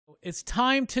it's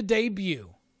time to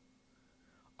debut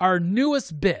our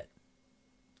newest bit,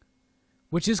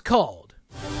 which is called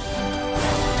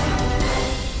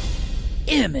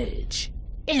Image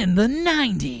in the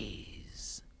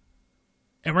 90s.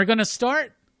 And we're going to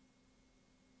start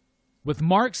with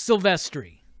Marc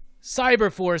Silvestri.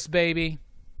 Cyberforce, baby.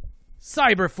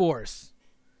 Cyberforce.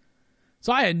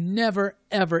 So I had never,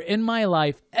 ever in my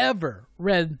life ever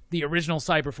read the original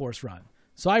Cyberforce run.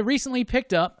 So I recently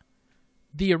picked up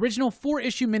the original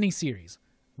 4-issue miniseries,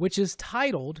 which is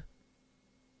titled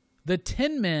The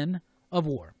 10 Men of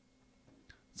War.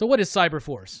 So what is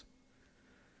Cyberforce?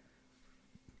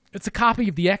 It's a copy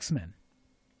of the X-Men.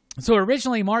 So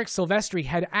originally Marc Silvestri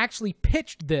had actually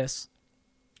pitched this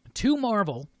to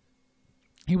Marvel.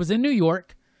 He was in New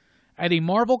York at a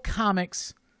Marvel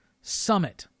Comics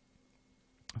summit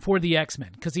for the X-Men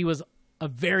because he was a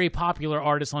very popular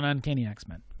artist on Uncanny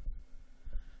X-Men.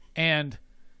 And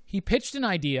he pitched an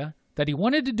idea that he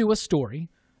wanted to do a story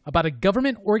about a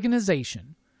government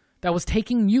organization that was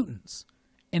taking mutants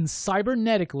and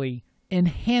cybernetically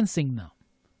enhancing them.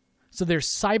 So they're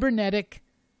cybernetically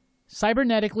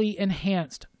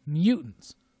enhanced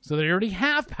mutants. So they already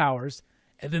have powers,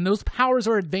 and then those powers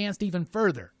are advanced even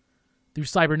further through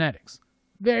cybernetics.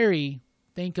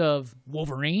 Think of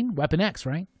Wolverine, Weapon X,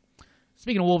 right?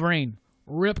 Speaking of Wolverine,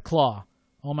 Rip Claw.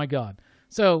 Oh my God.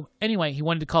 So anyway, he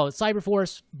wanted to call it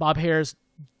Cyberforce. Bob Harris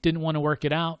didn't want to work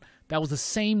it out. That was the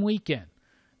same weekend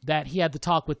that he had the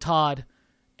talk with Todd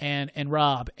and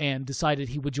Rob and decided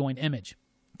he would join Image.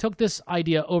 Took this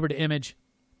idea over to Image.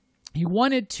 He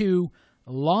wanted to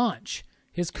launch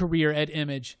his career at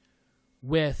Image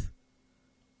with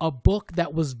a book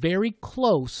that was very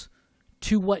close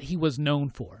to what he was known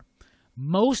for.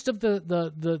 Most of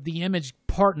the Image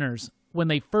partners, when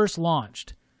they first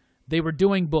launched, they were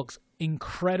doing books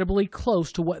incredibly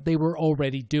close to what they were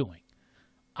already doing.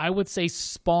 I would say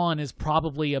Spawn is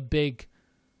probably a big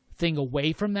thing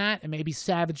away from that, and maybe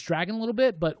Savage Dragon a little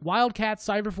bit, but Wildcat,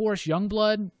 Cyberforce,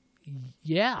 Youngblood,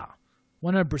 yeah,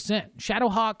 100%.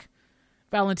 Shadowhawk,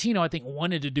 Valentino, I think,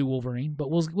 wanted to do Wolverine, but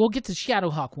we'll get to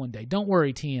Shadowhawk one day. Don't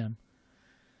worry, TM.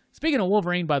 Speaking of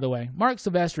Wolverine, by the way, Marc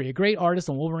Silvestri, a great artist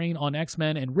on Wolverine, on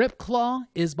X-Men, and Rip Claw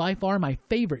is by far my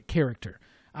favorite character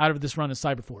out of this run of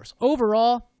Cyberforce.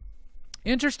 Overall,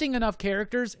 interesting enough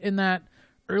characters in that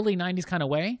early 90s kind of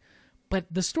way, but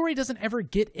the story doesn't ever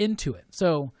get into it.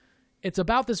 So it's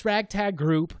about this ragtag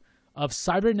group of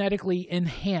cybernetically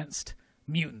enhanced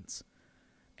mutants.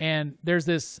 And there's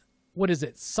this, what is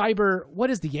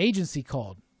the agency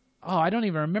called? Oh, I don't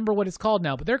even remember what it's called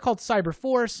now, but they're called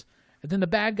Cyberforce. And then the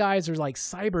bad guys are like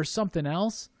Cyber something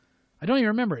else. I don't even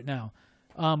remember it now.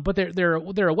 But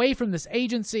they're away from this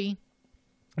agency,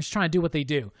 just trying to do what they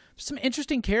do. There's some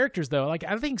interesting characters though. Like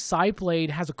I think Cyblade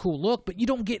has a cool look, but you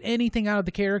don't get anything out of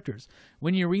the characters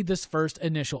when you read this first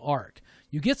initial arc.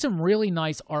 You get some really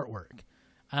nice artwork,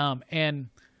 and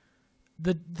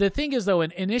the thing is though,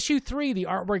 in issue 3, the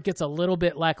artwork gets a little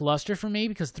bit lackluster for me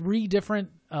because 3 different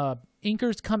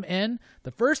inkers come in.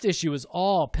 The first issue is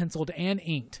all penciled and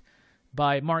inked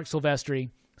by Marc Silvestri.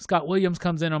 Scott Williams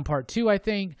comes in on part 2, I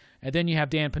think, and then you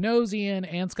have Dan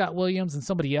Panosian and Scott Williams and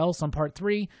somebody else on part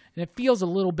 3, and it feels a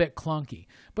little bit clunky.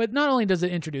 But not only does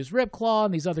it introduce Ripclaw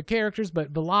and these other characters,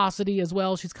 but Velocity as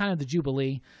well. She's kind of the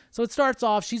Jubilee. So it starts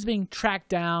off, she's being tracked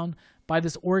down by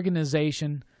this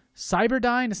organization.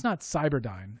 Cyberdyne? It's not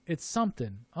Cyberdyne. It's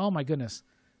something. Oh my goodness.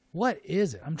 What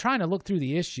is it? I'm trying to look through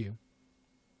the issue.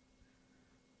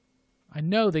 I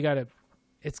know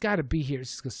it's got to be here. It's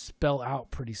just going to spell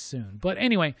out pretty soon. But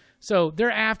anyway, so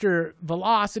they're after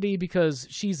Velocity because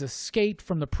she's escaped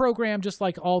from the program, just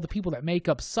like all the people that make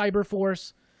up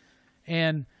Cyberforce.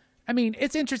 And, I mean,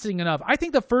 it's interesting enough. I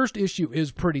think the first issue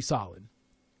is pretty solid.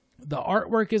 The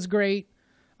artwork is great.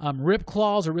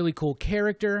 Ripclaw's a really cool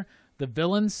character. The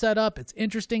villain setup, it's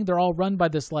interesting. They're all run by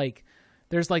this,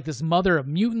 there's this mother of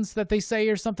mutants that they say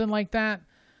or something like that.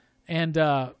 And,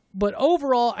 but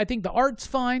overall, I think the art's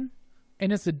fine.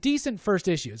 And it's a decent first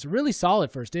issue. It's a really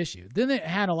solid first issue. Then it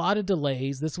had a lot of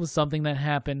delays. This was something that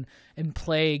happened and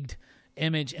plagued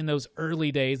Image in those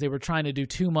early days. They were trying to do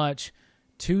too much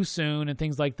too soon and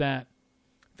things like that.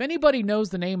 If anybody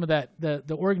knows the name of the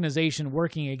organization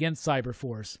working against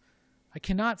Cyberforce, I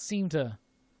cannot seem to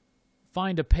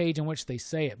find a page in which they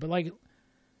say it. But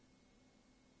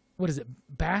what is it?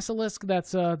 Basilisk,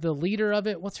 that's the leader of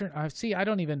it. What's her? I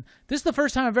don't even. This is the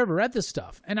first time I've ever read this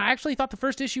stuff, and I actually thought the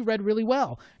first issue read really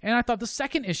well, and I thought the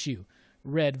second issue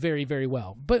read very, very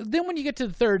well. But then when you get to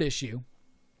the third issue,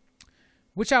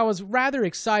 which I was rather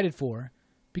excited for,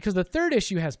 because the third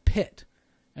issue has Pitt,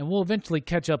 and we'll eventually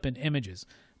catch up in Images.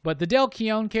 But the Del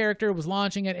Keown character was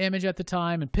launching at Image at the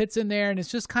time, and Pitt's in there, and it's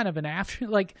just kind of an after.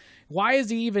 Like, why is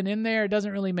he even in there? It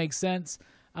doesn't really make sense.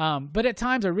 But at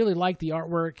times, I really like the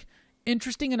artwork.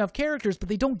 Interesting enough characters, but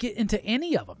they don't get into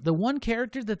any of them. The one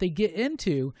character that they get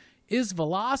into is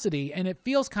Velocity, and it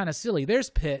feels kind of silly. There's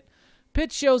Pitt.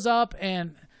 Pitt shows up,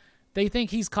 and they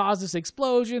think he's caused this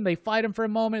explosion. They fight him for a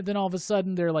moment, then all of a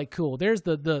sudden, they're like, cool. There's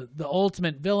the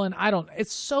ultimate villain.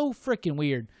 It's so freaking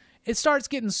weird. It starts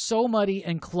getting so muddy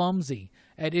and clumsy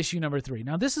at issue number 3.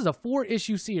 Now, this is a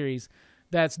 4-issue series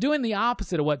that's doing the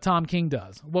opposite of what Tom King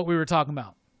does, what we were talking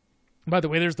about. By the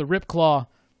way, there's the Ripclaw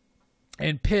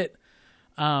and Pitt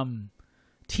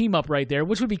team up right there,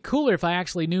 which would be cooler if I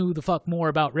actually knew the fuck more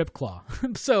about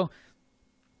Ripclaw. So,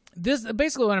 this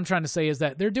basically what I'm trying to say is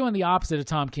that they're doing the opposite of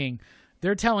Tom King.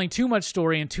 They're telling too much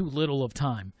story in too little of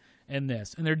time in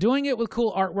this. And they're doing it with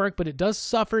cool artwork, but it does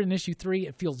suffer in issue 3.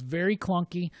 It feels very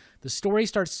clunky. The story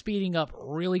starts speeding up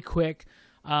really quick.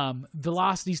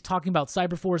 Velocity's talking about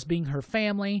Cyberforce being her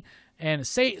family. And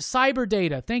cyber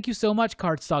data. Thank you so much,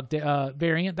 Cardstock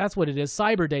variant. That's what it is,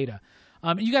 cyber data.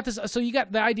 You got this. So you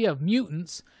got the idea of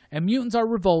mutants, and mutants are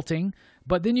revolting.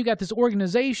 But then you got this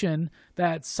organization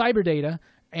that's cyber data,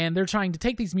 and they're trying to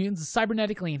take these mutants and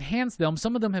cybernetically enhance them.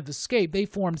 Some of them have escaped. They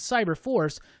formed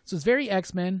Cyberforce. So it's very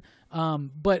X-Men,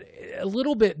 but a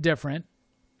little bit different.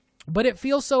 But it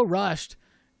feels so rushed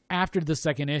after the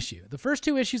second issue. The first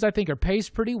 2 issues, I think, are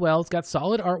paced pretty well. It's got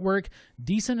solid artwork,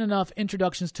 decent enough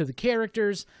introductions to the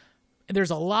characters.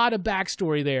 There's a lot of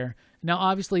backstory there. Now,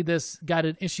 obviously, this got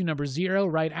an issue number 0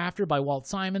 right after by Walt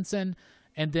Simonson,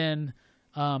 and then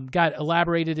got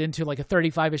elaborated into like a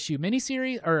 35-issue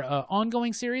miniseries or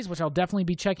ongoing series, which I'll definitely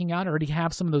be checking out. I already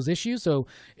have some of those issues, so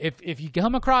if you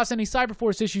come across any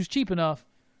Cyberforce issues cheap enough,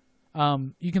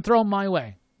 you can throw them my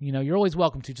way. You know, you're always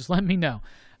welcome to. Just let me know.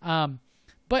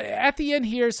 But at the end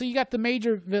here, so you got the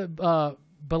major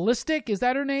Ballistic, is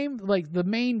that her name? Like the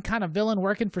main kind of villain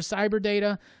working for Cyber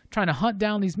Data, trying to hunt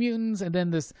down these mutants, and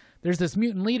then there's this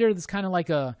mutant leader that's kind of like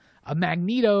a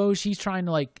Magneto. She's trying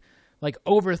to like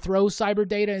overthrow Cyber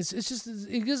Data.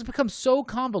 It just becomes so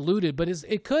convoluted, but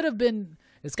it could have been,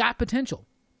 it's got potential.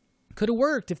 Could have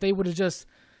worked if they would have just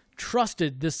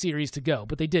trusted this series to go,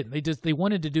 but they didn't. They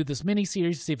wanted to do this mini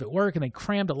series to see if it worked, and they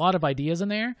crammed a lot of ideas in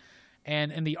there,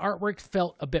 and the artwork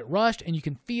felt a bit rushed, and you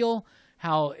can feel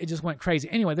how it just went crazy.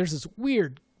 Anyway, there's this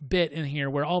weird bit in here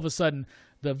where all of a sudden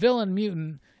the villain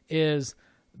mutant is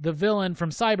the villain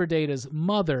from Cyber Data's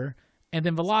mother, and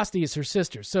then Velocity is her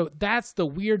sister. So that's the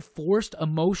weird forced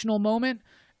emotional moment,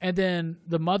 and then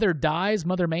the mother dies,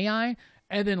 Mother May I,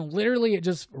 and then literally it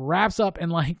just wraps up in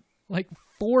like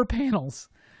 4 panels,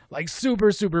 like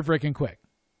super, super freaking quick.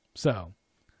 So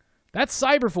that's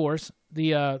Cyberforce,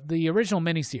 the original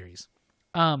miniseries.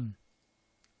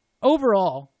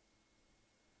 Overall,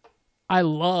 I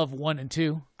love 1 and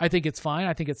 2. I think it's fine.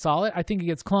 I think it's solid. I think it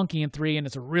gets clunky in 3, and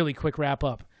it's a really quick wrap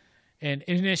up in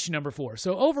issue number 4.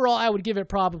 So overall, I would give it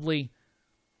probably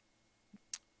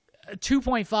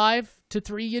 2.5 to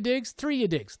 3 you digs. 3 you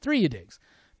digs.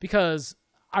 Because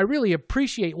I really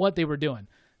appreciate what they were doing.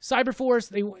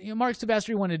 Cyberforce, Marc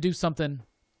Silvestri wanted to do something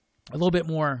a little bit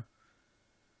more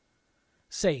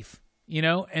safe,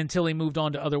 until he moved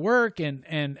on to other work. And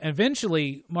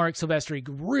eventually, Marc Silvestri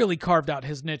really carved out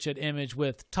his niche at Image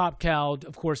with Top Cow,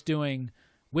 of course, doing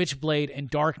Witchblade and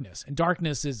Darkness. And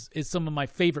Darkness is some of my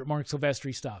favorite Marc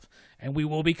Silvestri stuff. And we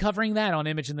will be covering that on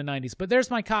Image in the 90s. But there's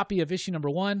my copy of issue number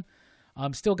 1.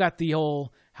 Still got the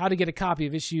whole how to get a copy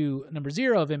of issue number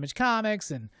 0 of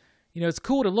ImageComics. And, it's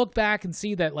cool to look back and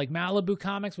see that, like, Malibu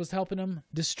Comics was helping them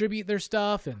distribute their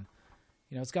stuff. And,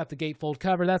 it's got the gatefold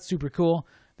cover. That's super cool.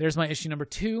 There's my issue number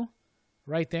 2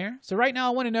 right there. So right now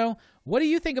I want to know, what do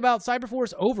you think about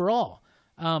Cyberforce overall?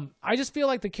 I just feel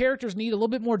like the characters need a little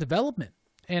bit more development.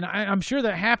 And I'm sure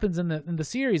that happens in the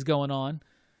series going on.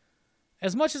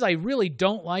 As much as I really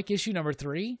don't like issue number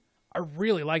 3, I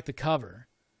really like the cover.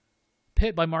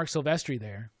 Pitt by Marc Silvestri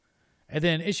there. And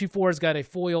then issue 4's got a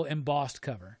foil embossed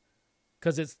cover,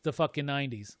 because it's the fucking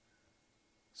 90s.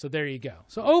 So there you go.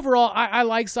 So overall, I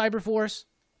like Cyberforce.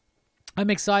 I'm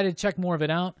excited to check more of it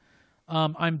out.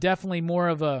 I'm definitely more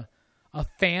of a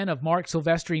fan of Marc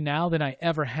Silvestri now than I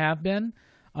ever have been,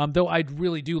 though I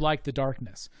really do like the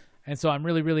Darkness. And so I'm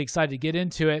really, really excited to get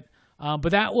into it.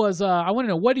 But that was, I want to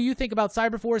know, what do you think about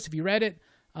Cyberforce if you read it?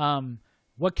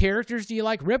 What characters do you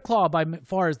like? Ripclaw, by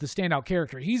far, is the standout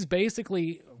character. He's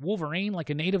basically Wolverine, like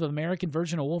a Native American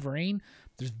version of Wolverine.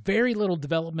 There's very little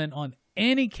development on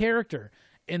any character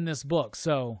in this book.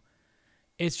 So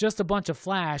it's just a bunch of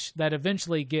flash that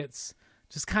eventually gets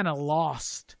just kind of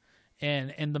lost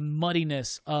in the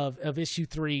muddiness of issue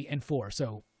 3 and 4.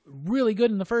 So really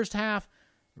good in the first half,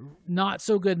 not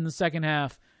so good in the second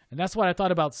half. And that's what I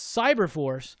thought about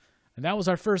Cyberforce. And that was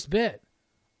our first bit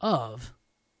of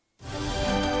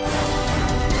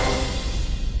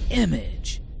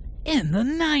Image in the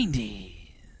 90s.